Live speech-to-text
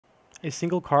A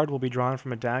single card will be drawn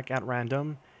from a deck at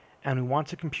random, and we want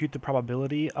to compute the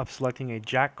probability of selecting a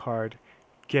jack card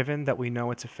given that we know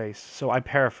it's a face. So I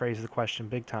paraphrase the question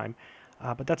big time,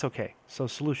 but that's okay. So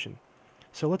solution.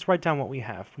 So let's write down what we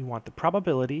have. We want the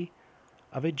probability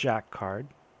of a jack card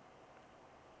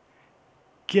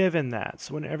given that.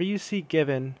 So whenever you see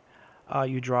given,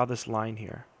 you draw this line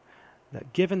here.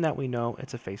 That given that we know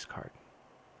it's a face card.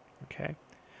 Okay.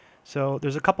 So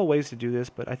there's a couple ways to do this,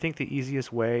 but I think the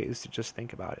easiest way is to just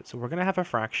think about it. So we're going to have a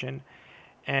fraction,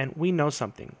 and we know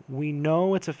something. We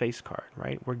know it's a face card,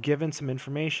 right? We're given some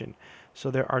information. So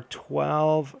there are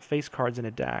 12 face cards in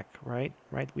a deck, right?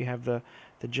 We have the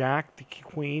jack, the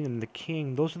queen, and the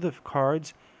king. Those are the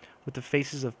cards with the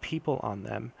faces of people on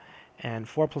them. And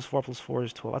 4 plus 4 plus 4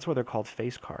 is 12. That's why they're called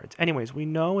face cards. Anyways, we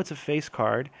know it's a face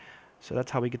card, so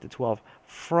that's how we get the 12.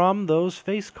 From those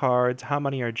face cards, how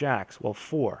many are jacks? Well,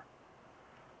 4.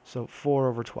 So 4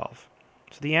 over 12.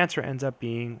 So the answer ends up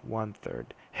being 1/3.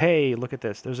 Hey, look at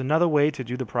this. There's another way to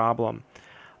do the problem.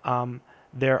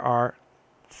 There are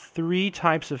 3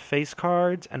 types of face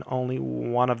cards, and only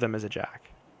one of them is a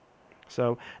jack.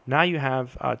 So now you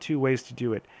have 2 ways to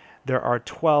do it. There are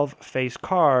 12 face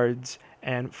cards,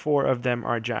 and 4 of them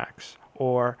are jacks.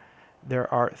 Or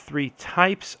there are 3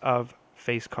 types of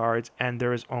face cards, and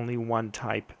there is only 1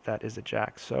 type that is a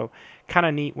jack. So kind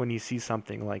of neat when you see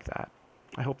something like that.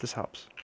 I hope this helps.